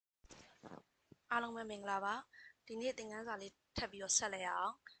အားလုံးပဲမင်္ဂလာပါဒီနေ့သင်ခန်းစာလေးထပ်ပြီးတော့ဆက်လိုက်အော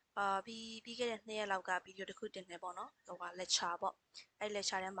င်ပြီးခဲ့တဲ့2ရက်လောက်ကဗီဒီယိုတစ်ခုတင်နေပေါ့နော်ဟိုက lecture ပေါ့အဲ့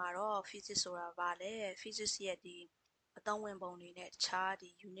lecture ထဲမှာတော့ physics ဆိုတာဗာလဲ physics ရဲ့ဒီအသုံးဝင်ပုံတွေနဲ့တခြားဒီ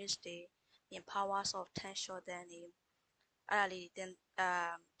units တွေ powers of tension တွေအဲ့ဒါလေးတင်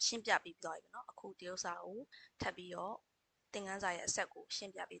ရှင်းပြပြီးသွားပြီနော်အခုဒီဥစ္စာကိုထပ်ပြီးတော့သင်ခန်းစာရဲ့အဆက်ကိုရှ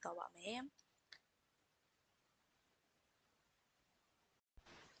င်းပြပေးသွားပါမယ်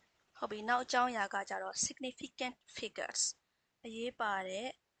ဟုတ်ပြီနောက်အကြောင်းအရာကကြတော့ significant figures အရေးပါတဲ့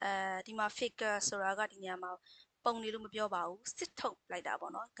ဒီမှာ figure ဆိုတာကဒီနေရာမှာပုံနေလို့မပြောပါဘူးစစ်ထုတ်လိုက်တာ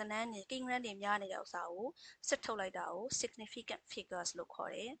ပေါ့နော်ကဏ္ဍနဲ့ကိန်းဂဏန်းတွေများနေတဲ့ဥစ္စာကိုစစ်ထုတ်လိုက်တာကို significant figures လို့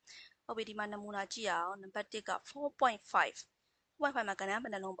ခေါ်တယ်ဟုတ်ပြီဒီမှာနမူနာကြည့်အောင်နံပါတ်1က 4.5 4.5မှာကဏ္ဍဘ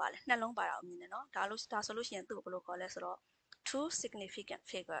ယ်နှလုံးပါလဲ2လုံးပါတာကိုမြင်တယ်နော်ဒါဆိုလို့ရှိရင်သူ့ကိုဘယ်လိုခေါ်လဲဆိုတော့ two significant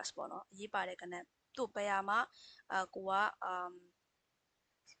figures ပေါ့နော်အရေးပါတဲ့ကဏ္ဍသူ့ဘယ်ဟာမှာကိုက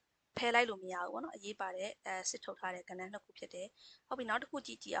ဖယ်လိုက်လို့မရဘူးပေါ့နော်အရေးပါတဲ့စစ်ထုတ်ထားတဲ့ကဏ္ဍနှစ်ခုဖြစ်တယ်ဟုတ်ပြီနောက်တစ်ခု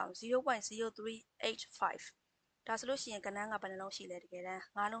ကြည့်အောင် 0.0385 ဒါဆိုလို့ရှိရင်ကဏ္ဍကဘယ်နှလုံးရှိလဲတကယ်တမ်း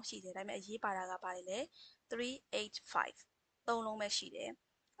5လုံးရှိတယ်ဒါပေမဲ့အရေးပါတာကပါတယ်လေ385 3လုံးပဲရှိတယ်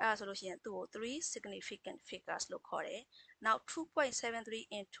အဲ့ဒါဆိုလို့ရှိရင်သူ့ကို3 significant figures လို့ခေါ်တယ်နောက် 2.73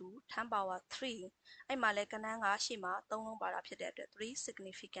 into 10 power 3အဲ့မှာလဲကဏ္ဍကရှေ့မှာ3လုံးပါတာဖြစ်တဲ့အတွက်3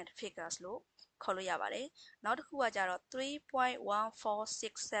 significant figures လို့ခေါ်လို့ရပါတယ်နောက်တစ်ခုကကြတော့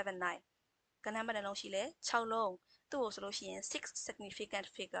3.14679ကဏ္ဍဘယ်နှလုံးရှိလဲ6လုံးသူ့ကိုဆိုလို့ရှိရင်6 significant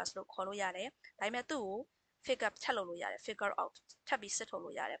figures လို့ခေါ်လို့ရတယ်ဒါပေမဲ့သူ့ကို figure ထပ်လုပ်လို့ရတယ် figure out ထပ်ပြီးစစ်ထုတ်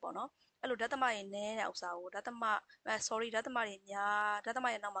လို့ရတယ်ပေါ့နော်အဲ့လိုဓာတ်သမတွေနည်းတဲ့ဥစ္စာကိုဓာတ်သမဓာတ်သမတွေများဓာတ်သမ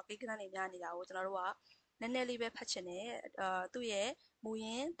ရဲ့နောက်မှာကိန်းဂဏန်းတွေများနေတာကိုကျွန်တော်တို့ကနည်းနည်းလေးပဲဖတ်ချင်တယ်သူ့ရဲ့မူရ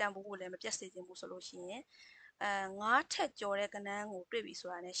င်းတန်ဖိုးကိုလည်းမပြတ်စေချင်ဘူးဆိုလို့ရှိရင်9ထက်ကျော်တဲ့ကဏ္ဍကိုတွေ့ပြီဆို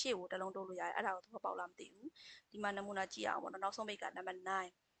တာနဲ့ရှေ့ကိုတစ်လုံးတိုးလို့ရတယ်အဲ့ဒါကိုသဘောပေါက်လားမသိဘူးဒီမှာနမူနာကြည့်အောင်ပေါ့နော်နောက်ဆုံးပိတ်ကနံပါတ်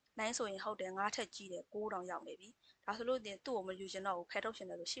9ဆိုရင်ဟုတ်တယ်9ထက်ကြီးတယ်9တောင်ရောက်နေပြီဒါဆိုလို့သူ့ကိုမယူချင်တော့ဘူးဖယ်ထုတ်ချင်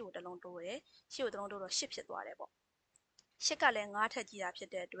တယ်ဆိုရှေ့ကိုတစ်လုံးတိုးတယ်ရှေ့ကိုတစ်လုံးတိုးတော့10ဖြစ်သွားတယ်ပေါ့10ကလည်း9ထက်ကြီးတာဖြစ်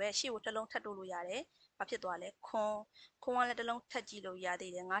တဲ့အတွက်ရှေ့ကိုတစ်လုံးထပ်တိုးလို့ရတယ်ဘာဖြစ်သွားလဲခွန်ကလည်းတစ်လုံးထပ်ကြီးလို့ရ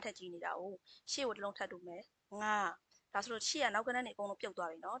သေးတယ်9ထက်ကြီးနေတာကိုရှေ့ကိုတစ်လုံးထပ်တိုးမယ်9ဒါဆိုလို့ရှေ့ကနောက်ကဏ္ဍတွေအကုန်လုံးပြုတ်သွား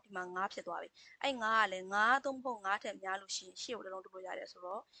ပြီเนาะဒီမှာ9ဖြစ်သွားပြီအဲ့9ကလည်း9သို့မဟုတ်9ထက်များလို့ရှိရင်ရှေ့ကိုတစ်လုံးတိုးလို့ရတယ်ဆို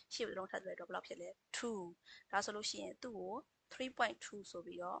တော့ရှေ့ကိုတစ်လုံးထပ်တိုးလိုက်တော့ဘယ်လောက်ဖြစ်လဲ2ဒါဆိုလို့ရှိရင်သူ့ကို3.2ဆို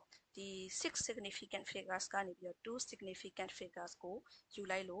ပြီးတော့ဒီ6 significant figures ကနေပြီးတော့2 significant figures ကိုယူ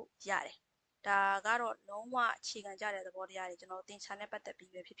လိုက်လို့ရတယ်ဒါကတော့လုံးဝအခြေခံကြတဲ့သဘောတရားတွေကျွန်တော်သင်ချာနဲ့ပတ်သက်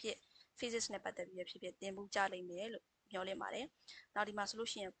ပြီးပဲဖြစ်ဖြစ် physics နဲ့ပတ်သက်ပြီးပဲဖြစ်ဖြစ်သင်မှုကြလိမ့်မယ်လို့မျှော်လင့်ပါတယ်နောက်ဒီမှာဆို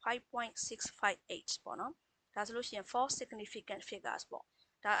လို့ရှိရင်5.658ပေါ့နော်ဒါဆိုလို့ရှိရင်4 significant figures ပေါ့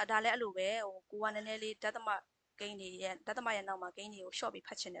ဒါလည်းအဲ့လိုပဲဟိုကိုကနည်းနည်းလေးဓာတ်သမကိန်းတွေရဲ့ဓာတ်သမရဲ့နောက်မှာကိန်းတွေကို short ပြီးဖ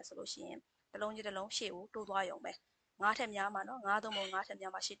တ်ချင်တယ်ဆိုလို့ရှိရင်တစ်လုံးချင်းတစ်လုံးရှေ့ကိုတိုးသွားရုံပဲ9ထက်များမှာနော်9သို့မဟုတ်9ထက်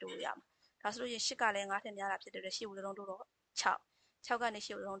များမှာရှေ့တိုးလို့ရမှာဒါဆိုလို့ရှိရင်10ကလည်း9ထက်များတာဖြစ်တဲ့အတွက်ရှေ့ကိုတစ်လုံးတိုးတော့6ကနေ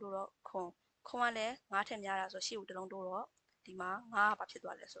ရှေ့ကိုတစ်လုံးတိုးတော့ခွန်ကလည်း9ထက်များတာဆိုရှေ့ကိုတစ်လုံးတိုးတော့ဒီမှာ9ကဘာဖြစ်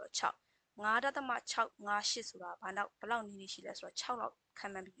သွားလဲဆိုတော့6 9.6 58ဆိုတာဘယ်လောက်နီးနီးရှိလဲဆိုတော့6လောက်ခံ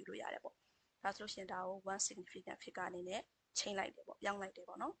မှန်းပြီးယူလို့ရတယ်ပေါ့ဒါဆိုလို့ရှိရင်ဒါကို1 significant figure အနေနဲ့ချိန်လိုက်တယ်ပေါ့ပြောင်းလိုက်တယ်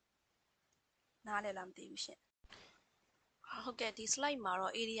ပေါ့နော်နားလည်လားမသိဘူးရှင်ဟုတ်ကဲ့ဒီ slide မှာ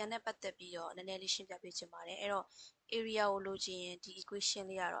တော့ area နဲ့ပတ်သက်ပြီးတော့နည်းနည်းလေးရှင်းပြပေးချင်ပါတယ်အဲ့တော့ area ကိုလိုချင်ရင်ဒီ equation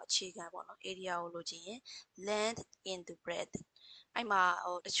လေးကတော့အခြေခံပေါ့နော် area ကိုလိုချင်ရင် length into breadth အဲ့မှာ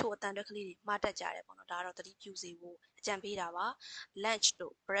တချို့အတန်အတွက်ကလေးတွေမှားတတ်ကြတယ်ပေါ့နော်ဒါကတော့သတိပြုစေဖို့အကြံပေးတာပါ length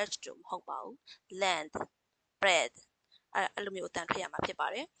တို့ breadth တို့မဟုတ်ပါဘူး length breadth အဲ့လိုမျိုးအတန်ထွက်ရမှာဖြစ်ပါ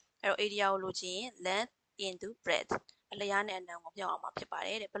တယ်အဲ့တော့ area ကိုလိုချင်ရင် length into breadth အလျားနဲ့အနံကိုပြောင်းအောင်မှာဖြစ်ပါတ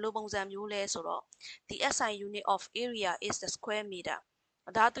ယ်တဲ့ဘယ်လိုပုံစံမျိုးလဲဆိုတော့ the SI unit of area is the square meter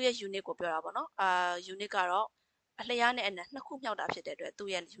ဒါသူရဲ့ unit ကိုပြောတာပေါ့နော်unit ကတော့အလျားနဲ့အနံနှစ်ခုမြောက်တာဖြစ်တဲ့အတွက်သူ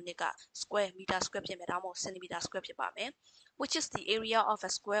ရဲ့ unit က square meter square ဖြစ်မယ်ဒါမှမဟုတ် centimeter square ဖြစ်ပါမယ် which is the area of a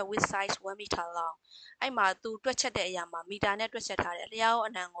square with size 1 meter long အဲ့မှာသူတွက်ချက်တဲ့အရာမှာမီတာနဲ့တွက်ချက်ထားတယ်အလျားရော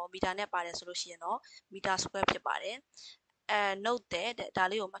အနံရောမီတာနဲ့ပါတယ်ဆိုလို့ရှိရင်တော့ meter square ဖြစ်ပါတယ်note တဲ့ဒါ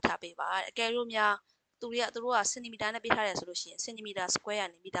လေးကိုမှတ်ထားပေးပါအကယ်လို့များသူတို့ကစင်တီမီတာနဲ့ပေးထားတယ်ဆိုလို့ရှိရင်စင်တီမီတာ square က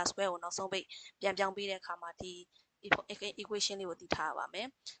နေမီတာ square ကိုနောက်ဆုံးပိတ်ပြန်ပြောင်းပေးတဲ့အခါမှာဒီ equation လေးကိုသိထားရပါမယ်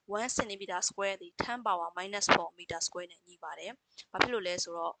1 cm square ဒီ10 power -4 meter square နဲ့ညီပါတယ်ဘာဖြစ်လို့လဲ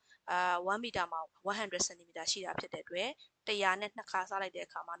ဆိုတော့1 meter မှာ100 cm ရှိတာဖြစ်တဲ့အတွက်100နဲ့2ခါစားလိုက်တဲ့အ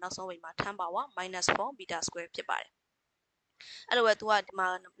ခါမှာနောက်ဆုံးပိတ်မှာ10 power -4 meter square ဖြစ်ပါတယ်အဲ့လိုပဲသူကဒီမှာ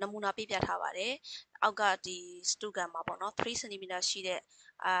နမူနာပြပြထားပါတယ်အောက်ကဒီ student မှာပေါ့နော်3 cm ရှိတဲ့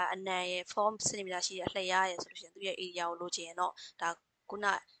အနံရယ်4 cm ရှိတဲ့အလျားရယ်ဆိုလို့ရှိရင်သူရဲ့ area ကိုလိုချင်ရင်တော့ဒါခုန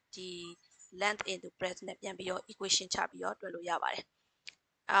ဒီ length into breadth နဲ့ပြန်ပြီးတော့ equation ချပြီးတော့တွက်လို့ရပါတယ်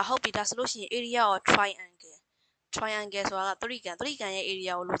ဟုတ်ပြီဒါဆိုလို့ရှိရင် area of triangle triangle ဆိုတာက3ကန်ရဲ့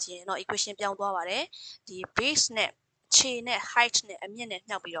area ကိုလိုချင်ရင်တော့ equation ပြောင်းသွားပါတယ်ဒီ base နဲ့ခြေနဲ့ height နဲ့အမြင့်နဲ့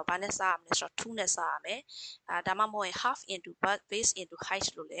မြှောက်ပြီးတော့ဘာနဲ့စားရမလဲဆိုတော့2နဲ့စားရမယ်ဒါမှမဟုတ်ရင် half into base into height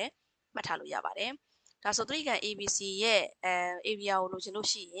လို့လည်းမှတ်ထားလို့ရပါတယ်ဒါဆို3ကန် ABC ရဲ့ area ကိုလိုချင်လို့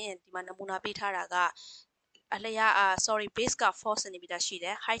ရှိရင်ဒီမှာနမူနာပေးထားတာကအလျားbase က4 cm ရှိတ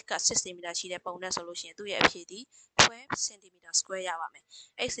ယ် height က6 cm ရှိတဲ့ပုံနဲ့ဆိုလို့ရှိရင်သူ့ရဲ့အဖြေဒီ12 cm square ရပါမယ်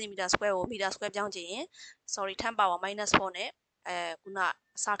အဲ့ cm square ကို meter square ပြောင်းကြည့်ရင် 10 power -4 နဲ့ခုန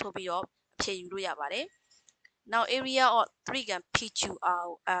အစားထိုးပြီးတော့အဖြေယူလို့ရပါတယ်Now area of 3 can PQR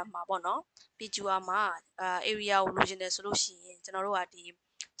မှာပေါ့နော် PQR မှာ area ကိုလိုချင်တယ်ဆိုလို့ရှိရင်ကျွန်တော်တို့ကဒီ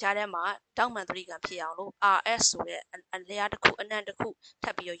ကြားထဲမှာတောက်မှန်3 can ဖြစ်အောင်လို့ RS ဆိုတဲ့အလျားတစ်ခုအနံတစ်ခုထ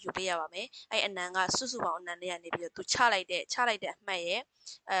ပ်ပြီးတော့ယူပေးရပါမယ်အဲ့အနံကစုစုပေါင်းအနံလေးကနေပြီးတော့သူချလိုက်တဲ့အမှတ်ရဲ့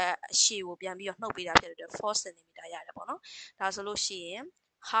အရှည်ကိုပြန်ပြီးတော့နှုတ်ပေးတာဖြစ်တဲ့4 cm ရတယ်ပေါ့နော်ဒါဆိုလို့ရှိရင်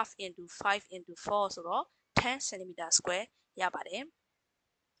half into 5 into 4ဆိုတော့10 cm square ရပါတယ်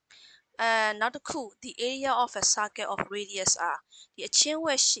နောက်တစ်ခု the area of a circle of radius r ဒီအချင်းဝ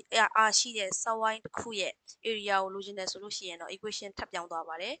က်ရှိတဲ့စောင်းဝိုင်းတစ်ခုရဲ့ area ကိုလိုချင်တယ်ဆိုလို့ရှိရင်တော့ equation ထပ်ပြောင်းသွား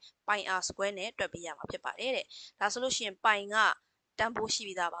ပါတယ် pi r square နဲ့တွက်ပေးရမှာဖြစ်ပါတယ်တဲ့ဒါဆိုလို့ရှိရင် pi ကတန်ဖိုးရှိ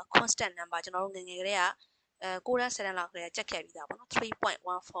ပြီးသားပါ constant number ကျွန်တော်တို့ငယ်ငယ်ကလေးက9တန်း10တန်းလောက်ကလေးကချက်ခဲ့ပြီးသားပေါ့နော်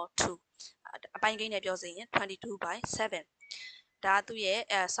3.142အပိုင်းကိန်းနဲ့ပြောစရင်22/7ဒါသူ့ရဲ့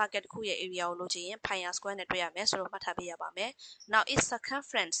circuit တစ်ခုရဲ့ area ကိုလိုချင်ရင် pi r square နဲ့တွက်ရမယ်ဆိုတော့မှတ်ထားပေးရပါမယ် now its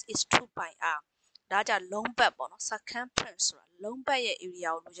circumference is 2 pi r ဒါကြလုံးပတ်ပေါ့နော် circumference ဆိုတာလုံးပတ်ရဲ့ area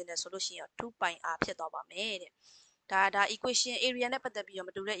ကိုလိုချင်တယ်ဆိုလို့ရှိရင်2 pi r ဖြစ်သွားပါမယ်တဲ့ဒါ equation area နဲ့ပတ်သက်ပြီးတော့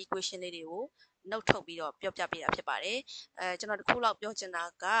မတူတဲ့ equation လေးတွေကိုနှုတ်ထုတ်ပြီးတော့ပြောပြပေးတာဖြစ်ပါတယ်ကျွန်တော်တခုလောက်ပြောချင်တာ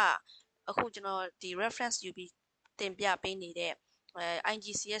ကအခုကျွန်တော်ဒီ reference ယူပြီးတင်ပြပေးနေတဲ့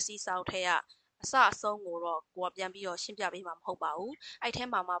IGCSE စာအုပ်ထဲကအစအဆုံးကိုတော့ကိုကပြန်ပြီးတော့ရှင်းပြပေးမှာမဟုတ်ပါဘူးအဲ့ထဲ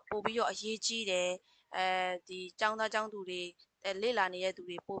မှာပို့ပြီးတော့အရေးကြီးတယ်ဒီចောင်းသားចောင်းသူတွေလေ့လာနေတဲ့သူ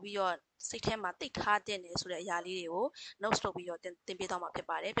တွေပို့ပြီးတော့စိတ်ထဲမှာသိထားတဲ့နေဆိုတဲ့အရာလေးတွေကို notes လုပ်ပြီးတော့တင်ပေးသွားမှာဖြစ်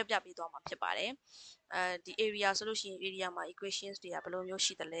ပါတယ်ပြပြပေးသွားမှာဖြစ်ပါတယ်ဒီ area ဆိုလို့ရှိရင် area မှာ equations တွေကဘယ်လိုမျိုး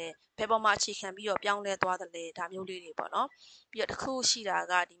ရှိသလဲဘယ်ပေါ်မှာအခြေခံပြီးတော့ပြောင်းလဲသွားသလဲဒါမျိုးလေးတွေပေါ့နော်ပြီးတော့တစ်ခုရှိတာ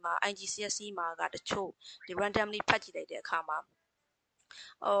ကဒီမှာ IGCSE မှာကတချို့ဒီ randomly ဖတ်ကြည့်လိုက်တဲ့အခါမှာ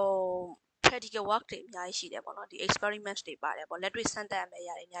practical work တွေအများကြီးရှိတယ်ပေါ့နော်ဒီ experiment တွေပါတယ်ပေါ့လက်တွေ့စမ်းသပ်ရမယ့်အ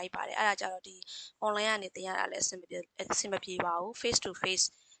ရာတွေအများကြီးပါတယ်အဲ့ဒါကြတော့ဒီ online ကနေသင်ရတာလည်းအဆင်မပြေပါဘူး face to face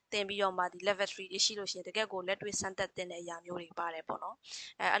သင်ပြီးတော့မှဒီ level 3တွေရှိလို့ရှိရင်တကယ့်ကိုလက်တွေ့စမ်းသပ်တဲ့အရာမျိုးတွေပါတယ်ပေါ့နော်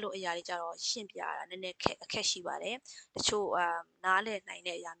အဲ့လိုအရာတွေကြတော့ရှင်းပြရတာနည်းနည်းအခက်ရှိပါတယ်တချို့နားလည်နိုင်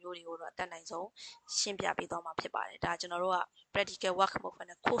တဲ့အရာမျိုးတွေကိုတော့အတတ်နိုင်ဆုံးရှင်းပြပေးသွားမှာဖြစ်ပါတယ်ဒါကျွန်တော်တို့က practical work မဟုတ်ဘဲ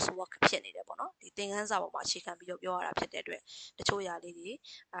နဲ့ course work ဖြစ်နေတယ်ပေါ့နော်ဒီသင်ခန်းစာပေါ်မှာအခြေခံပြီးတော့ပြောရတာဖြစ်တဲ့အတွက်တချို့အရာလေးတွေ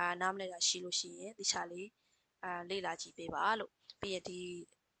နားမလည်တာရှိလို့ရှိရင်တခြားလေးလေ့လာကြည့်ပေးပါလို့ပြီးရင်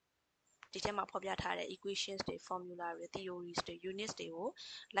ဒီထဲမှာဖော်ပြထားတဲ့ equations တွေ formula တွေ theories တွေ units တွေကို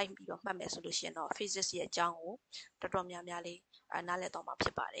လိုက်ပြီးတော့မှတ်မယ်ဆိုလို့ရှိရင်တော့ physics ရဲ့အကြောင်းကိုတော်တော်များများလေးနားလည်တော့မှာဖြ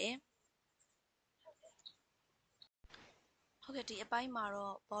စ်ပါတယ်ဟုတ်ကဲ့ဒီအပိုင်းမှာ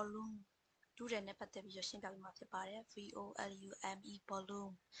တော့ volume တူးတယ်နဲ့ပတ်သက်ပြီးရှင်းပြပေးမှာဖြစ်ပါတယ် VOLUME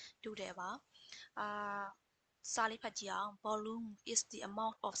volume တူးတယ်ပါစာလေးဖတ်ကြည့်အောင် volume is the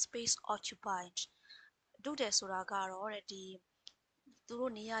amount of space occupied တူးတယ်ဆိုတာကတော့ဒီသူ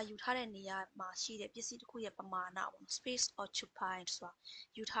တို့နေရာယူထားတဲ့နေရာမှာရှိတဲ့ပစ္စည်းတစ်ခုရဲ့ပမာဏပေါ့ space occupied ဆိုတာ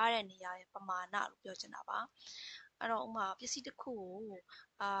ယူထားတဲ့နေရာရဲ့ပမာဏလို့ပြောချင်တာပါအဲ့တော့ဥပမာပစ္စည်းတစ်ခုကို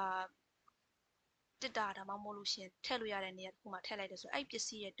တစ်တာဒါမှမဟုတ်လို့ရှိရင်ထည့်လို့ရတဲ့နေရာတစ်ခုမှာထည့်လိုက်တယ်ဆိုအဲ့ပစ္စ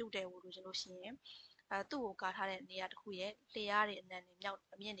ည်းရဲ့တူတယ်ကိုလိုချင်လို့ရှိရင်သူ့ကိုကာထားတဲ့နေရာတစ်ခုရဲ့လျှားတဲ့အနံ့တွေမြောက်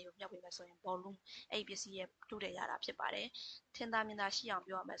အမြင့်တွေကိုမြောက်ပေးမယ်ဆိုရင် volume အဲ့ပစ္စည်းရဲ့တူတယ်ရတာဖြစ်ပါတယ်ထင်သာမြင်သာရှိအောင်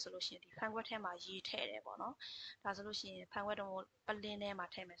ပြောရမယ်ဆိုလို့ရှိရင်ဒီဖန်ခွက်ထဲမှာရေထည့်တယ်ပေါ့နော်ဒါဆိုလို့ရှိရင်ဖန်ခွက်တော့ပလင်းထဲမှာ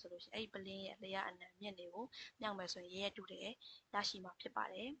ထည့်မယ်ဆိုလို့ရှိရင်အဲ့ပလင်းရဲ့လျှားအနံ့မြင့်တွေကိုမြောက်မယ်ဆိုရင်ရေရဲ့တူတယ်ရရှိမှာဖြစ်ပါ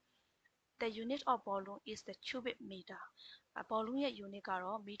တယ် The unit of volume is the cubic meter volume ရဲ့ unit က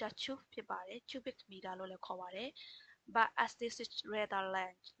တော့ meter cube ဖြစ်ပါတယ် cubic meter လို့လည်းခေါ်ပါတယ် but as this is rather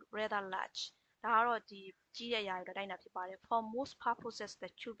large ဒါကတော့ဒီကြီးတဲ့အရာတွေတိုင်းတာဖြစ်ပါတယ် for most purposes the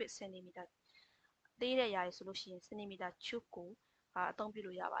cubic centimeter သေးတဲ့အရာတွေဆိုလို့ရှိရင် centimeter cube ကိုအသုံးပြု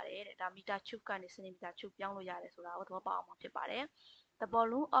လို့ရပါတယ်တဲ့ဒါ meter cube ကနေ centimeter cube ပြောင်းလို့ရတယ်ဆိုတာကိုသဘောပေါက်အောင်ဖြစ်ပါတယ် The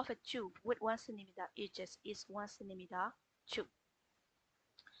volume of a tube with 1 centimeter edges is 1 centimeter cube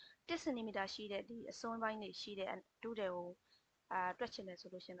 1 centimeter ရှိတဲ့ဒီအစွန်းပိုင်းတွေရှိတဲ့တူးတယ်ကိုတွက်ချင်တယ်ဆို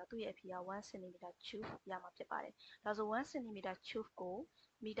လို့ရှိရင်တော့သူ့ရဲ့အဖြေက1 centimeter cube ရမှာဖြစ်ပါတယ်ဒါဆို1 centimeter cube ကို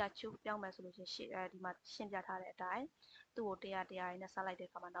meter cube ပြောင်းမယ်ဆိုလို့ရှိရင်ဒီမှာရှင်းပြထားတဲ့အတိုင်းသူ့ကို100ရင်းနဲ့ဆက်လိုက်တဲ့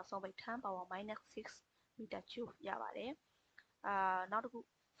အခါမှာနောက်ဆုံးပိတ်10 power -6 meter cube ရပါတယ်နောက်တစ်ခု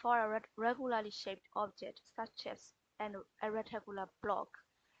for a regularly shaped object such as a rectangular block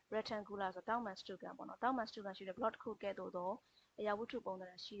rectangular ဆိုတောင်းပန် stogan ပေါ့နော်တောင်းပန် stogan ရှိတဲ့ block တစ်ခုကဲ့သို့သောအရာဝတ္ထုပုံသဏ္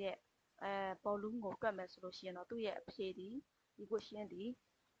ဍာန်ရှိတဲ့volume ကိုတွက်မယ်ဆိုလို့ရှိရင်တော့သူ့ရဲ့အဖြေဒီ equation ဒီ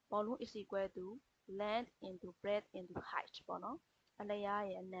volume is equal to length into breadth into height ပေါ့နော်အလျား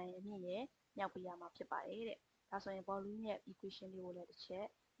ရဲ့အနံရဲ့အမြင့်ရဲ့မြောက်ပေးရမှာဖြစ်ပါတယ်တဲ့ဒါဆိုရင် volume ရဲ့ equation လေးကိုလည်းတစ်ချက်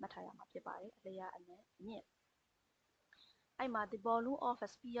မှတ်ထားရမှာဖြစ်ပါတယ်အလျားအနံအမြင့်အဲ့မှာ the volume of a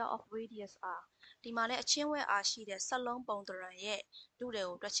sphere of radius r ဒီမှာလည်းအချင်းဝဲ r ရှိတဲ့ဆက်လုံးပုံသဏ္ဍာန်ရဲ့ဒုတွေ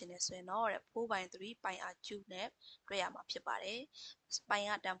ကိုတွက်ချင်တယ်ဆိုရင်တော့4/3 pi r cube နဲ့တွက်ရမှာဖြစ်ပါတယ်။ pi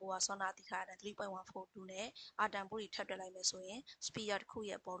ကတန်ဖိုးကစောနာသိထားတဲ့ 3.142 နဲ့ r တန်ဖိုးတွေထပ်တွက်လိုက်မယ်ဆိုရင် sphere တစ်ခု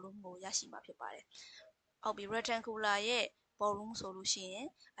ရဲ့ volume ကိုရရှိမှာဖြစ်ပါတယ်။ဟုတ်ပြီ rectangular ရဲ့ volume ဆိုလို့ရှိရင်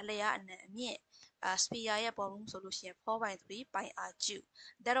အလျားအနံအမြင့်sphere ရဲ့ volume ဆိုလို့ရှိရင်4/3 pi r cube.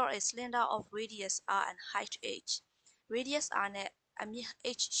 That is a cylinder of radius r and height h. radius r နဲ့အမြင့်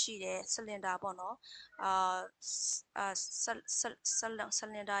h ရှိတဲ့ cylinder ပေါ့နော်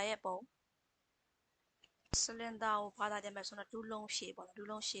cylinder ရဲ့ပုံ cylinder ကိုဘာသာပြန်မယ်ဆိုတော့ဒူးလုံးရှည်ပေါ့နော်ဒူး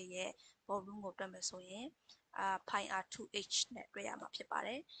လုံးရှည်ရဲ့ volume ကိုတွက်မယ်ဆိုရင်pi r 2h နဲ့တွက်ရမှာဖြစ်ပါတ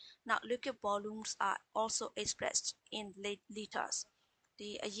ယ် Now liquid volumes are also expressed in liters ဒီ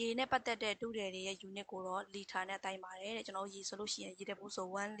အရေနဲ့ပတ်သက်တဲ့ဒုတွေရဲ့ unit ကိုတော့ liter နဲ့တိုင်းပါတယ်တဲ့ကျွန်တော်ရေဆိုလို့ရှိရင်ရေတပူဆို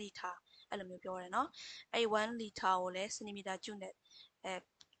1 liter အဲ့လိုမျိုးပြောရတယ်နော်အဲ့1 liter ကိုလည်း centimeter cube နဲ့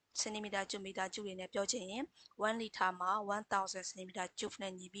centimeter cube meter cube တွေနဲ့ပြောချင်ရင်1 liter မှာ1000 centimeter cube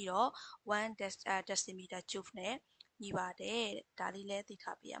နဲ့ညီပြီးတော့1 decimeter cube နဲ့ညီပါတယ်ဒါလေးလည်းသိ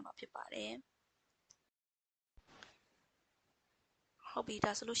ထားပြရမှာဖြစ်ပါတယ်ဟုတ်ပြီ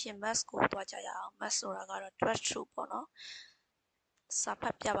ဒါဆိုလို့ရှိရင် mass ကိုတွားကြရအောင် mass ဆိုတာကတော့ direct through ပေါ့နော်စာဖ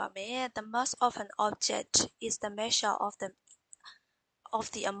တ်ပြပါမယ် The mass of an object is the measure of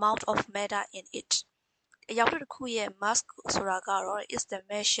the amount of matter in it အရာတစ်ခုရဲ့ mass ဆိုတာကတော့ is the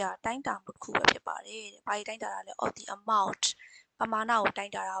measure တိုင်းတာမှုတစ်ခုပဲဖြစ်ပါတယ်။ဘာတိုင်းတာတာလဲ of the amount ပမာဏကိုတို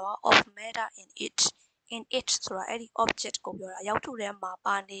င်းတာတာပါ of matter in it ဆိုတာအဲ့ဒီ object ကိုပြောတာအရာတစ်ခုထဲမှာ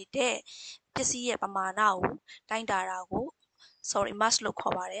ပါနေတဲ့ပစ္စည်းရဲ့ပမာဏကိုတိုင်းတာတာကို mass လို့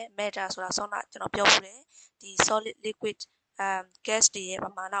ခေါ်ပါတယ် matter ဆိုတာဆောင်းတာကျွန်တော်ပြောဖို့တယ်ဒီ solid liquid gas တွေရဲ့ပ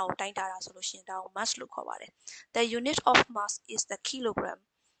မာဏကိုတိုင်းတာတာဆိုလို့ရှိရင်ဒါကို mass လို့ခေါ်ပါတယ် The unit of mass is the kilogram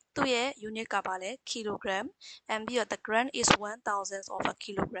သူ့ရဲ့ unit ကပါလဲ kilogram and ပြီးတော့ the gram is 1000 of a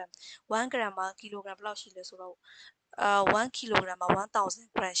kilogram 1 gram မှာ kilogram ဘယ်လောက်ရှိလဲဆိုတော့1 kilogram မှာ1000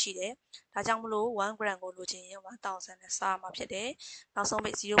 gram ရှိတယ်ဒါကြောင့်မလို့1 gram ကိုလိုချင်ရင်1000နဲ့စားမှာဖြစ်တယ်နောက်ဆုံးပိ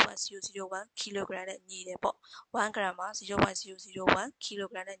တ် 0.001 kilogram နဲ့ညီတယ်ပေါ့1 gram မှာ 0.001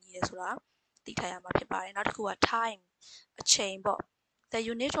 kilogram နဲ့ညီတယ်ဆိုတာသိထားရမှာဖြစ်ပါတယ်နောက်တစ်ခုက time အချိန်ပေါ့ the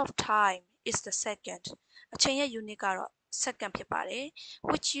unit of time is the second အချိန်ရဲ့ unit ကတော့ second ဖြစ်ပါတယ်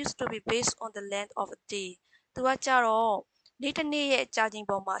which used to be based on the length of a day သူကကြတော့နေ့တစ်နေ့ရဲ့ကြာချိန်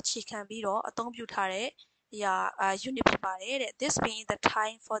ပေါ်မှာအခြေခံပြီးတော့အသုံးပြုထားတဲ့အရာunit ဖြစ်ပါတယ်တဲ့ this being the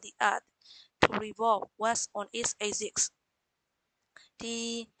time for the earth to revolve once on its axis ဒီ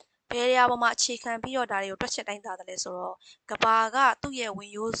ဘယ်အရာပေါ်မှာအခြေခံပြီးတော့ဒါတွေကိုတွက်ချက်တိုင်းတာတယ်လဲဆိုတော့ကဘာကသူ့ရဲ့ဝ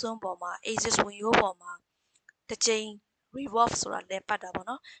င်ရိုးစွန်းပေါ်မှာ axis ဝင်ရိုးပေါ်မှာတစ်ချိန် revolve ဆိုတာလဲပတ်တာပေါ့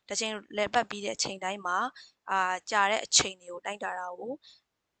နော်တစ်ချိန်လဲပတ်ပြီးတဲ့အချိန်တိုင်းမှာကြာတဲ့အချိန်တွေကိုတိုင်းတာတာကို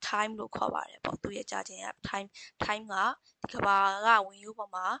time လို့ခေါ်ပါတယ်ပေါ့သူရဲ့ကြာချိန်က time ကဒီကဘာကဝင်ရိုး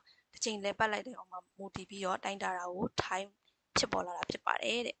ပေါ်မှာတစ်ချိန်လဲပတ်လိုက်တဲ့အောင်မှာမူတည်ပြီးတော့တိုင်းတာတာကို time ဖြစ်ပေါ်လာတာဖြစ်ပါတ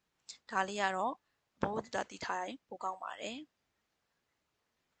ယ်တဲ့ဒါလေးကတော့ဘိုးတည်ထားရင်ပိုကောင်းပါတယ်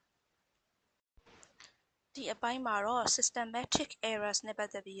ဒီအပိုင်းမှာတော့ systematic errors နဲ့ပတ်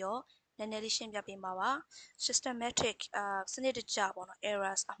သက်ပြီးတော့နည်းနည်းလေးရှင်းပြပေးမှာပါ systematic စနစ်တကျပေါ့နော်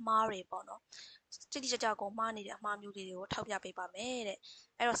errors အမှားတွေပေါ့နော်တိတိကျကျကိုမှားနေတဲ့အမှားမျိုးတွေကိုထောက်ပြပေးပါမယ်တဲ့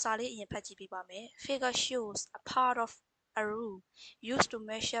အဲ့တော့စာလေးအရင်ဖတ်ကြည့်ပေးပါမယ် Figure shows a part of a room used to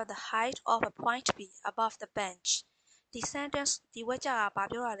measure the height of a point B above the bench ဒီ sentence ဒီဝက်ကြကဘာ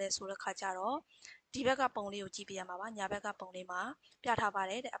ပြောတာလဲဆိုတဲ့ခါကျတော့ဒီဘက်ကပုံလေးကိုကြည့်ပြရမှာပါညာဘက်ကပုံလေးမှာပြထားပါ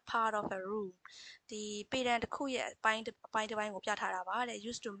တယ်တဲ့ a part of a room ဒီပေတံတစ်ခုရဲ့အပိုင်းတစ်ပိုင်းကိုပြထားတာပါတဲ့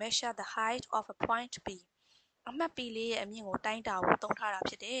used to measure the height of a point B အမှတ် P လေးရဲ့အမြင့်ကိုတိုင်းတာဖို့သုံးထားတာ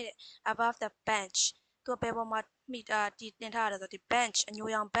ဖြစ်တယ်တဲ့ above the bench သူဘယ်ပေါ်မှာမိတာတင်ထားရတယ်ဆိုဒီ bench အညို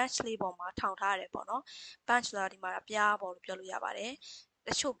ရောင် bench လေးပေါ်မှာထောင်ထားရတယ်ပေါ့နော် bench ဆိုတာဒီမှာပြားပေါ်လို့ပြောလို့ရပါတယ်တ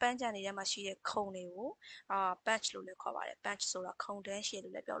ချို့ပန်းခြံတွေထဲမှာရှိတဲ့ခုံတွေကိုbench လို့လည်းခေါ်ပါတယ် bench ဆိုတာခုံတန်းရှည်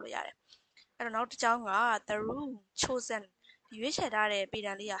လို့လည်းပြောလို့ရတယ်အဲ့တော့နောက်တစ်ကြောင်းက the room chosen ရွေးချယ်ထားတဲ့ပေ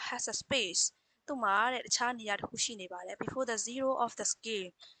တံလေးက has a space သူ့မှာတဲ့တခြားနေရာတစ်ခုရှိနေပါတယ် before the zero of the scale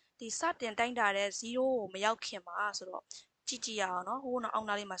ဒီစတင်တိုင်းတာတဲ့0ကိုမရောက်ခင်မှာဆိုတော့ကြည့်ရအောင်နော်ဟိုးနောက်အောက်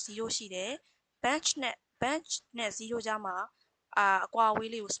နားလေးမှာ0ရှိတယ် bench နဲ့0ကြားမှာအကွာအ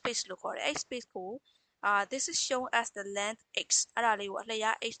ဝေးလေးကို space လို့ခေါ်တယ်အဲ့ space ကိုthis is shown as the length x အဲ့ဒါလေးကိုအ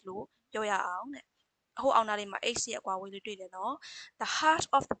လျား x လို့ပြောရအောင်တဲ့ ဟိုအောင်နာလေးမှာ h ရဲ့အကွာအဝေးလေးတွေ့တယ်နော် the height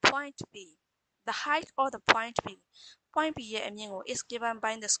of the point b the height of the point b point b ရဲ့အမြင့်ကို is given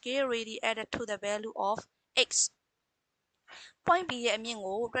by the scale radius added to the value of x point b ရဲ့အမြင့်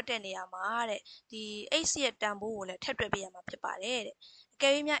ကိုတွက်တဲ့နေရာမှာတဲ့ဒီ x ရဲ့တန်ဖိုးကိုလည်းထပ်တွက်ပေးရမှာဖြစ်ပါတယ်တဲ့အက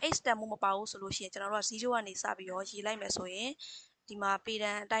ယ်၍များ x တန်ဖိုးမပါဘူးဆိုလို့ရှိရင်ကျွန်တော်တို့က0ကနေစပြီးတော့ရေးလိုက်မယ်ဆိုရင်ဒီမှာပေ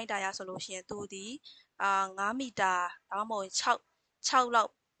တံအတိုင်းတာရဆိုလို့ရှိရင်သူဒီ9မီတာဒါမှမဟုတ်6လော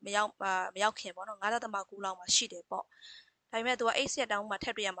က်မရောက်ခင်ပေါ့နော် 9.9 လောက်မှာရှိတယ်ပေါ့ဒါပေမဲ့သူက x ရဲ့တန်ဖိုးမှာထ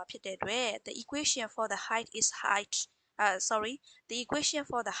ပ်တွေ့ရမှာဖြစ်တဲ့အတွက် the equation for the height is the equation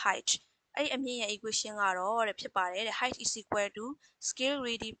for the height အဲ့အမြင့်ရဲ့ equation ကတော့တဲ့ဖြစ်ပါတယ်တဲ့ height is equal to scale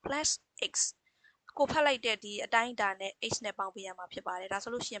radius plus x ကိုဖတ်လိုက်တဲ့ဒီအတိုင်းအတာနဲ့ x နဲ့ပေါင်းပေးရမှာဖြစ်ပါတယ်ဒါ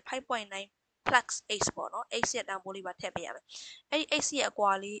ဆိုလို့ရှိရင် 5.9 plus x ပေါ့နော် x ရဲ့တန်ဖိုးလေးပါထည့်ပေးရမယ်အဲ့ဒီ x ရဲ့အ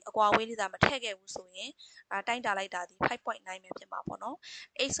ကွာအဝေးလေးသာမထည့်ခဲ့ဘူးဆိုရင်တိုင်းတာလိုက်တာဒီ 5.9 ပဲဖြစ်မှာပေါ့နော်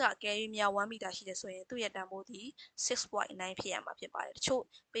x ကအကယ်၍များ1မီတာရှိတယ်ဆိုရင်သူ့ရဲ့တန်ဖိုးဒီ 6.9 ဖြစ်ရမှာဖြစ်ပါတယ်တချို့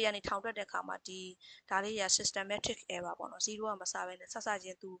ပေရနေထောင်တွက်တဲ့အခါမှာဒါလေးရ systematic error ပေါ့နော်0ကမစဘဲနဲ့စချ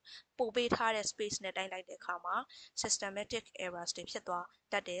င်းသူပို့ပေးထားတဲ့ space နဲ့တိုင်းလိုက်တဲ့အခါမှာ systematic errors တွေဖြစ်သွား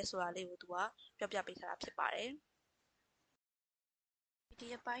တတ်တယ်ဆိုတာလေးကိုသူကပြောပြပေးထားတာဖြစ်ပါတယ်ဒီ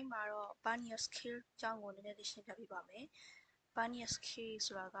အပိုင်းမှာတော့ Vernier scale အကြောင်းကိုနည်းနည်းလေးရှင်းပြပေးပါမယ် Vernier scale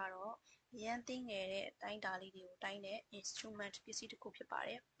ဆိုတာကတော့ရန်သိငယ်တဲ့အတိုင်းတာလေးတွေကိုတိုင်းတဲ့ instrument ပစ္စည်းတစ်ခုဖြစ်ပါတ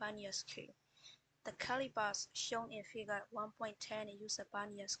ယ် Vernier scale The calipers shown in figure 1.10 use a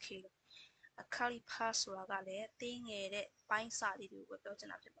Vernier scale a caliper ဆိုတာကလည်းသိငယ်တဲ့ပိုင်းစာလေးတွေကိုပြောချင်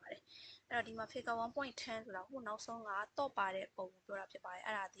တာဖြစ်ပါတယ်အဲ့တော့ဒီမှာ figure 1.10 ဆိုတာဟိုနောက်ဆုံးကတော့ပါတဲ့ပုံကိုပြောတာဖြစ်ပါတယ်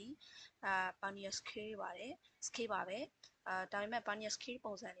အဲ့ဒါဒီ Vernier scale ပါတယ် scale ပါပဲဒါပေမဲ့ Vernier scale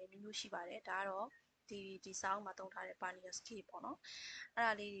ပုံစံလေးမျိုးရှိပါတယ်ဒါကတော့ဒီစာအုပ်မှာသုံးထားတဲ့ Vernier scale ပေါ့နော်အဲ့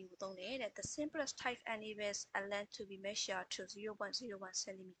ဒါလေးတွေကိုသုံးတယ်တဲ့ the simplest type enables a length to be measured to 0.01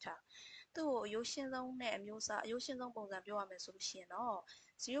 cm သူ့ကိုအရိုးရှင်းဆုံးနဲ့အမျိုးအစားအရိုးရှင်းဆုံးပုံစံပြောရမယ်ဆိုလို့ရှိရင်တော့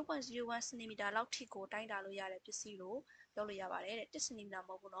0.01 cm လောက်ထိကိုတိုင်းတာလို့ရတဲ့ပစ္စည်းလို့ပြောလို့ရပါတယ်တဲ့1 cm မ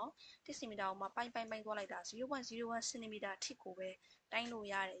ဟုတ်ဘူးနော်1 cm ကိုမှပိုင်းသွားလိုက်တာ0.01 cm ထိကိုပဲတိုင်းလို့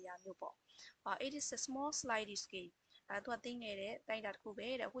ရတဲ့အရာမျိုးပေါ့it is a small sliding scaleသူကသိငယ်တဲ့တိုင်းတာတစ်ခုပဲ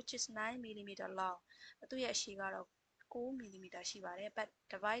တဲ့ which is 9 mm long သူ့ရဲ့အရှည်ကတော့9 mm ရှိပါတယ် but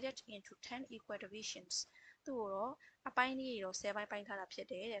divided into 10 equal divisions သူ့ကိုတော့အပိုင်းလေးတွေတော့10ပိုင်းပိုင်းထားတာဖြစ်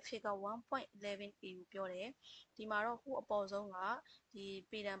တယ်တဲ့ figure 1.11a ကိုပြောတယ်ဒီမှာတော့ဟိုအပေါ်ဆုံးကဒီ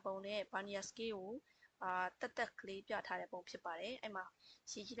ပေတံပုံနဲ့ Vernier scale ကိုတက်ကလေးပြထားတဲ့ပုံဖြစ်ပါတယ်အဲ့မှာ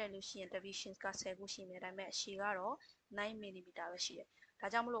ရေးကြည့်လိုက်လို့ရှိရင် divisions က10ခုရှိနေတယ်ဒါပေမဲ့အရှည်ကတော့9 mm ပဲရှိတယ်ဒါ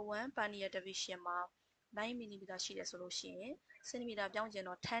ကြောင့်မလို့1 Vernier division မှာ9 mm ရှိတယ်ဆိုလို့ရှိရင် cm ပြောင်းကျင်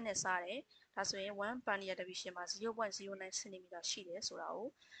တော့10နဲ့စားတယ်ဒါဆိုရင်1 Vernier division မှာ 0.09 cm ရှိတယ်ဆိုတာကို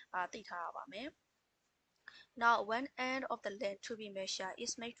သိထားရပါမယ်Now, one end of the length to be measured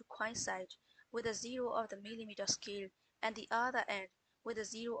is made to coincide with the zero of the millimeter scale and the other end with the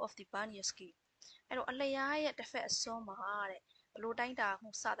zero of the Vernier scale. အဲ့တော့အလျားရဲ့တစ်ဖက်အစွန်းမှာတဲ့ဘယ်လိုတိုင်းတာ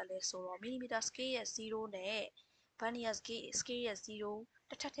မှုစတယ်လဲဆိုတော့ millimeter scale ရဲ့0နဲ့ Vernier scale ရဲ့0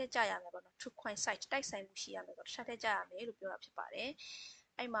တစ်ထပ်ထည့်ကြရမယ်ပေါ့နော် to coincide တိုက်ဆိုင်မှုရှိရမယ်ပေါ့တစ်ထပ်ထည့်ကြရမယ်လို့ပြောတာဖြစ်ပါတယ်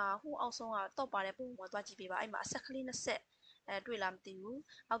အဲ့မှာဟိုအောက်ဆုံးကတော့ပါတဲ့ပုံပေါ်သွားကြည့်ပေးပါအဲ့မှာအဆက်ကလေး20တွေ့လားမသိဘူး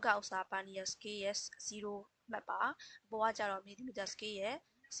အောက်ကဥစား Vernier scale ရဲ့0မှတ်ပါအပေါ်ကကြတော့ millimeter scale ရဲ့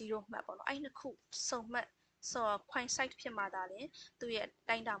0မှတ်ပေါ့နော်အဲ့နှစ်ခုစုံမှတ်coincide ဖြစ်မှသာလေသူ့ရဲ့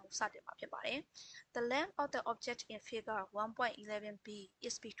တိုင်းတာမှုစတင်မှာဖြစ်ပါတယ် The length of the object in figure 1.11b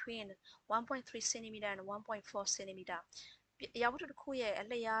is between 1.3 cm and 1.4 cm အရာဝတ္ထုတစ်ခုရဲ့အ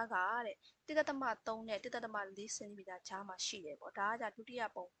လျားကတဲ့1.3နဲ့1.4 cm ကြားမှာရှိတယ်ပေါ့ဒါကဒုတိယ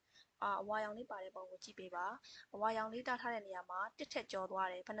ပုံအဝါရောင်လေးပါတဲ့ပုံကိုကြည့်ပေးပါအဝါရောင်လေးတားထားတဲ့နေရာမှာတစ်ထက်ကျော်သွား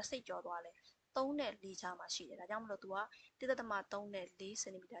တယ်ဘယ်နှစိတ်ကျော်သွားလဲ3နဲ့4ကြားမှာရှိတယ်ဒါကြောင့်မလို့သူက1.3နဲ့4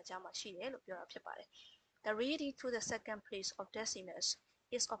 cm ကြားမှာရှိတယ်လို့ပြောတာဖြစ်ပါတယ် The reading to the second place of decimals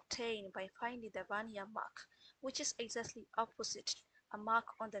is obtained by finding the Vernier mark which is exactly opposite a mark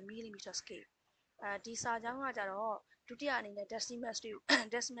on the millimeter scale ဒီစာကြောင်းကကြတော့ဒုတိယအနေနဲ့ decimals တွေ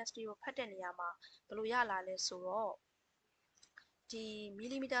ကိုဖတ်တဲ့နေရာမှာဘယ်လိုရလာလဲဆိုတော့ဒီ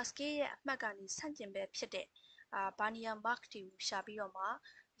millimeter scale ရဲ့အမှတ်ကနေဆန့်ကျင်ဘက်ဖြစ်တဲ့Vernier mark တွေကိုရှာပြီးတော့မှ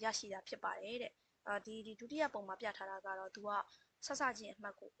ရရှိတာဖြစ်ပါတယ်တဲ့ဒီဒုတိယပုံမှာပြထားတာကတော့သူကဆဆချင်းအမှ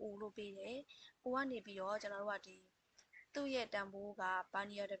တ်ကို O လို့ပေးတယ် O ကနေပြီးတော့ကျွန်တော်တို့ကဒီသူ့ရဲ့တန်ဖိုးက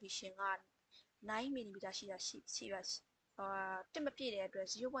Vernier division က9 mm ရှိတာရှိပါတက်မပြည့်တဲ့အတွက်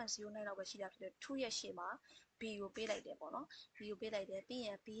 0.09 လောက်ပဲရှိတာဖြစ်တယ်2ရဲ့ရှေ့မှာ B ကိုပေးလိုက်တယ်ပေါ့နော် B ကိုပေးလိုက်တယ်ပြီးရ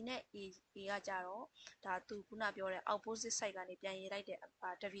င် B နဲ့ A ကကြတော့ဒါသူခုနပြောတဲ့ opposite side ကနေပြန်ရေးလိုက်တဲ့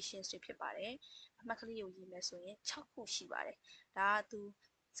divisions တွေဖြစ်ပါတယ်အမှတ်ကလေးကိုရေးမယ်ဆိုရင်6ခုရှိပါတယ်ဒါကသူ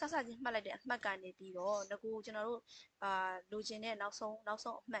စချင်းမှတ်လိုက်တဲ့အမှတ်ကနေပြီးတော့ငကိုကျွန်တော်တို့လိုချင်တဲ့နောက်ဆုံး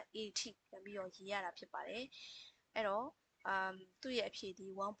အမှတ် A ထိပြန်ပြီးတော့ရေးရတာဖြစ်ပါတယ်အဲ့တော့သူ့ရဲ့အဖြေဒီ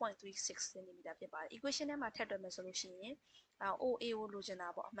 1.36 cm ဖြစ်ပါတယ် equation ထဲမှာထည့်တွက်မယ်ဆိုလို့ရှိရင် OA ကိုလိုချင်တာ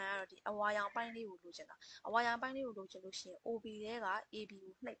ပေါ့အမှန်ကတော့ဒီအဝါရောင်ပိုင်းလေးကိုလိုချင်တာအဝါရောင်ပိုင်းလေးကိုလိုချင်လို့ရှိရင် OB ထဲက AB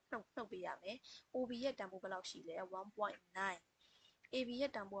ကိုနှုတ်ပေးရမယ် OB ရဲ့တန်ဖိုးဘယ်လောက်ရှိလဲ 1.9 AB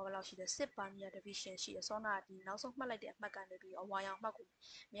ရဲ့တန်ဖိုးကဘယ်လောက်ရှိလဲ10 binary division ရှိတယ်စောနာဒီနောက်ဆုံးမှတ်လိုက်တဲ့အမှတ်ကနေပြီးအဝါရောင်မှတ်ကို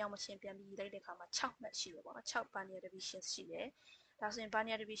မရောက်မချင်းပြန်ပြီးလိုက်တဲ့အခါမှာ6မှတ်ရှိတယ်ပေါ့နော်6 binary division ရှိတယ်ဒါဆိုရင်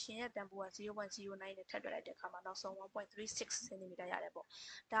binary division ရဲ့တန်ဖိုးက 0.09 နဲ့ထပ်တွက်လိုက်တဲ့အခါမှာနောက်ဆုံး 1.36 cm ရတယ်ပေါ့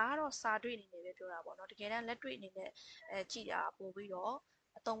ဒါကတော့စာတွေ့အနေနဲ့ပဲပြောတာပေါ့နော်တကယ်တမ်းလက်တွေ့အနေနဲ့ကြည့်တာပို့ပြီးတော့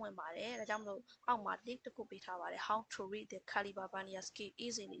အသုံးဝင်ပါတယ်ဒါကြောင့်မလို့အောက်မှာ link တစ်ခုပေးထားပါတယ် how to read the caliber vernier scale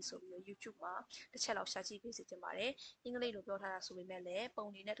easily ဆိုပြီးတော့ YouTube မှာတစ်ချက်လောက်ရှာကြည့်ပေးစီချင်ပါတယ်အင်္ဂလိပ်လိုပြောထားတာဆိုပေမဲ့လည်းပုံ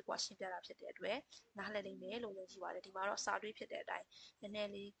တွေနဲ့တကွရှင်းပြတာဖြစ်တဲ့အတွက်နားလည်နိုင်မယ်လို့ယုံကြည်ပါတယ်ဒီမှာတော့စာတွေ့ဖြစ်တဲ့အတိုင်းနည်းန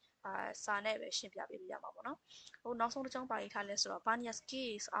ည်းလေးစာနဲ့ပဲရှင်းပြပေးလို့ရမှာပေါ့နော်ဟိုနောက်ဆုံးတစ်ကြောင်းပါရေးထားလဲဆိုတော့ vernier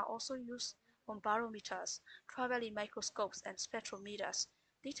scales are also used on barometers traveling microscopes and spectrometers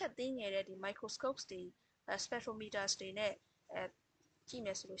ဒီထက်သိငယ်တဲ့ဒီ microscopes တွေ spectrometers တွေနဲ့ကြည့်မ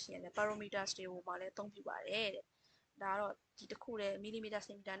ယ်ဆိုလို့ရှိရင်လည်း barometers တွေကိုမှလည်းအသုံးပြုပါတယ်တဲ့ဒါကတော့ဒီတစ်ခုတည်း millimeter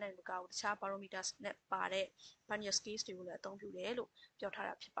centimeter နဲ့မကဘူးတခြား barometers နဲ့ပါတဲ့ vernier scales တွေကိုလည်းအသုံးပြုတယ်လို့ပြောထား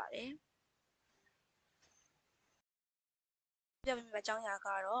တာဖြစ်ပါတယ်ပြပြမယ့်အကြောင်းအရာက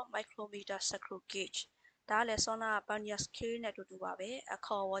တော့ micrometer screw gauge ဒါကလည်းစောနာ vernier scale နဲ့တူတူပါပဲအ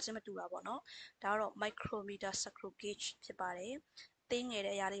ခေါ်အဝေါ်ချင်းမတူတာပေါ့နော်ဒါကတော့ micrometer screw gauge ဖြစ်ပါတယ်သေးငယ်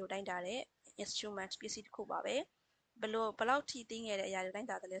တဲ့အရာလေးကိုတိုင်းတာတဲ့ instrument ပစ္စည်းတစ်ခုပါပဲဘလောက်ထိသေးငယ်တဲ့အရာတွေတိုင်း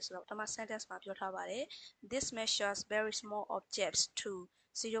တာတယ်လဲဆိုတော့ပထမ sentence မှာပြောထားပါတယ် this measures very small objects to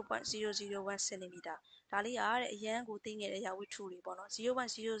 0.001 cm ဒါလေးကအရန်ကိုသေးငယ်တဲ့အရာဝတ္ထုတွေပေါ့နော်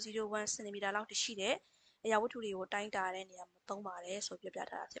 0.001 cm လောက်တရှိတဲ့အရာဝတ္ထုတွေကိုတိုင်းတာတဲ့နေရာမှာသုံးပါတယ်ဆိုပြပြ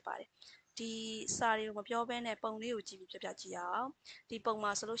ထားတာဖြစ်ပါတယ်ဒီစာတွေကိုမပြောဘဲနဲ့ပုံလေးကိုကြည့်ပြီးပြပြကြည့်အောင်ဒီပုံ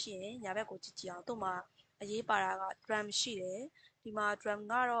မှာဆိုလို့ရှိရင်ညာဘက်ကိုကြည့်ကြည့်အောင်သူ့မှာအရေးပါတာက drum ရှိတယ်ဒီမှာ drum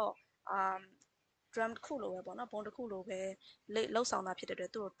ကတော့ drum တစ်ခုလိုပဲပေါ့နော်ဘုံတစ်ခုလိုပဲလှုပ်ဆောင်တာဖြစ်တဲ့အတွ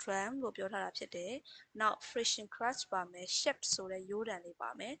က်သူ့ကို drum လို့ပြောထားတာဖြစ်တယ်နောက် friction clutch ပါမယ် shaft ဆိုတဲ့ရိုးတံလေးပါ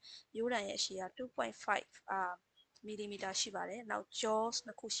မယ်ရိုးတံရဲ့အရှည်က 2.5 mm ရှိပါတယ်နောက် jaws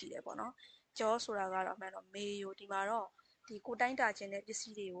နှစ်ခုရှိတယ်ပေါ့နော် jaws ဆိုတာကတော့အမှန်တော့မေယိုဒီမှာတော့ဒီကိုတိုင်းတာခြင်းတဲ့ပစ္စ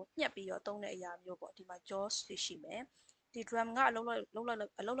ည်းတွေကိုညှက်ပြီးတော့သုံးတဲ့အရာမျိုးပေါ့ဒီမှာ jaws တွေရှိမယ်ဒီ drum ကအလုံးလိုက်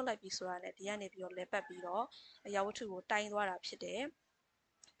ပြီးဆိုတာနဲ့ဒီကနေပြီးတော့လဲပတ်ပြီးတော့အရာဝတ္ထုကိုတိုင်းသွားတာဖြစ်တယ်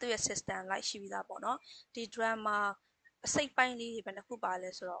သူ့ရဲ့ system လိုက်ရှိပြီးသားပေါ့နော်ဒီ drum မှာအစိတ်ပိုင်းလေးတွေဘယ်နှခုပါလဲ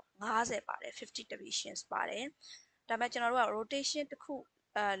ဆိုတော့50ပါတယ်50 divisions ပါတယ်ဒါပေမဲ့ကျွန်တော်တို့က rotation တစ်ခု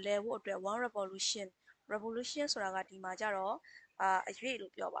လဲဖို့အတွက်1 revolution ဆိုတာကဒီမှာကြတော့အရွေ့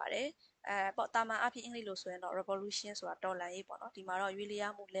လို့ပြောပါတယ်ပေါ့တာမန်အဖြစ်အင်္ဂလိပ်လိုဆိုရင်တော့ revolution ဆိုတာတော်လန်ရေးပေါ့နော်ဒီမှာတော့ရွေ့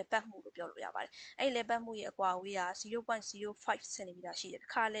လျားမှုလဲပတ်မှုလို့ပြောလို့ရပါတယ်အဲ့လဲပတ်မှုရဲ့အကွာအဝေးက 0.05 cm ရှိတယ်တ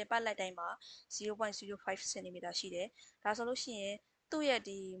စ်ခါလဲပတ်လိုက်တိုင်းမှာ 0.05 cm ရှိတယ်ဒါဆိုလို့ရှိရင်သူ့ရဲ့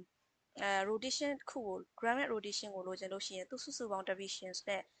ဒီrotation တစ်ခုကို granite rotation ကိုလိုချင်လို့ရှိရင်သူ့စုစုပေါင်း divisions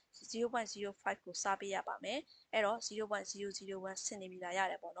နဲ့ 0.05 ကိုစားပေးရပါမယ်အဲ့တော့ 0.001 cm ရ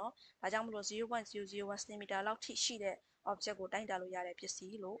တယ်ပေါ့နော်ဒါကြောင့်မလို့ 0.001 cm လောက်ထိရှိတဲ့ object ကိုတိုင်းတာလို့ရတဲ့ပစ္စ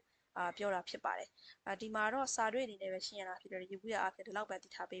ည်းလို့ပြောတာဖြစ်ပါတယ်ဒီမှာတော့စာတွေ့အနေနဲ့ပဲရှင်းရတာဖြစ်တယ်ရေဘူးရအဖြစ်ဒီလောက်ပဲသိ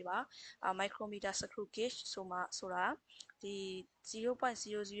ထားပေးပါ micrometer screw gauge ဆိုတာဒီ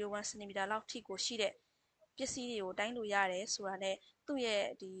 0.001 cm လောက်ထိကိုရှိတဲ့ပစ္စည်းတွေကိုတိုင်းလို့ရတယ်ဆိုတာနဲ့သူ့ရဲ့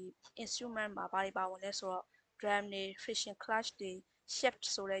ဒီ instrument မှာဘာတွေပါဝင်လဲဆိုတော့ drum တွေ friction clutch တွေ shaft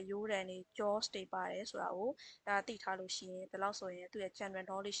ဆိုတဲ့ရိုးတံတွေ jaws တွေပါတယ်ဆိုတာကိုသိထားလို့ရှိရင်ဒီလောက်ဆိုရင်သူ့ရဲ့ general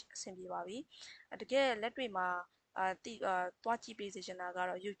knowledge အဆင်ပြေပါပြီတကယ်လက်တွေ့မှာသွားကြည့်ပေးစေချင်တာက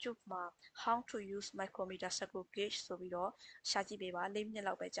တော့ YouTube မှာ how to use micrometer screw gauge ဆိုပြီးတော့ရှာကြည့်ပေးပါ4 မိနစ်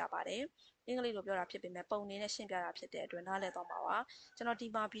လောက်ပဲကြာပါတယ်အင်္ဂလိပ်လိုပြောတာဖြစ်ပေမဲ့ပုံနေနဲ့ရှင်းပြတာဖြစ်တဲ့အတွက်နားလည်သွားမှာပါကျွန်တော်ဒီ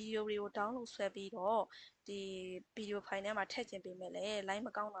မှာဗီဒီယိုတွေကို download ဆွဲပြီးတော့ဒီဗီဒီယိုဖိုင်ထဲမှာထည့်ခြင်းပေးမယ်လေ line မ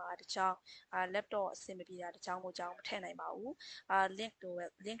ကောင်းတာတကြောင်laptop အဆင်မပြေတာတကြောင်မို့ကြောင့်မထည့်နိုင်ပါဘူးlink လို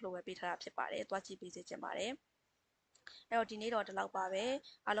ပဲပေးထားတာဖြစ်ပါတယ်သွားကြည့်ပေးစေချင်ပါတယ်အဲ့တော့ဒီနေ့တော့ဒီလောက်ပါပဲ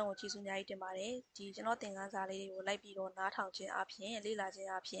အားလုံးကိုကျေးဇူးအများကြီးတင်ပါတယ်ဒီကျွန်တော်သင်ခန်းစာလေးတွေကိုလိုက်ပြီးတော့နားထောင်ခြင်းအပြင်လေ့လာခြင်း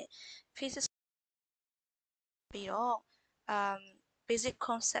အပြင် physics ပြီးတော့basic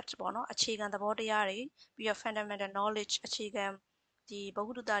concept ပေါ့နော်အခြေခံသဘောတရားတွေပြီးတော့ fundamental knowledge အခြေခံဒီဘဝ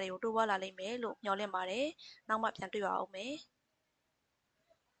တုတ္တတွေကိုတိုးပွားလာလိမ့်မယ်လို့မျှော်လင့်ပါတယ်နောက်မှပြန်တွေ့ပါဦးမယ်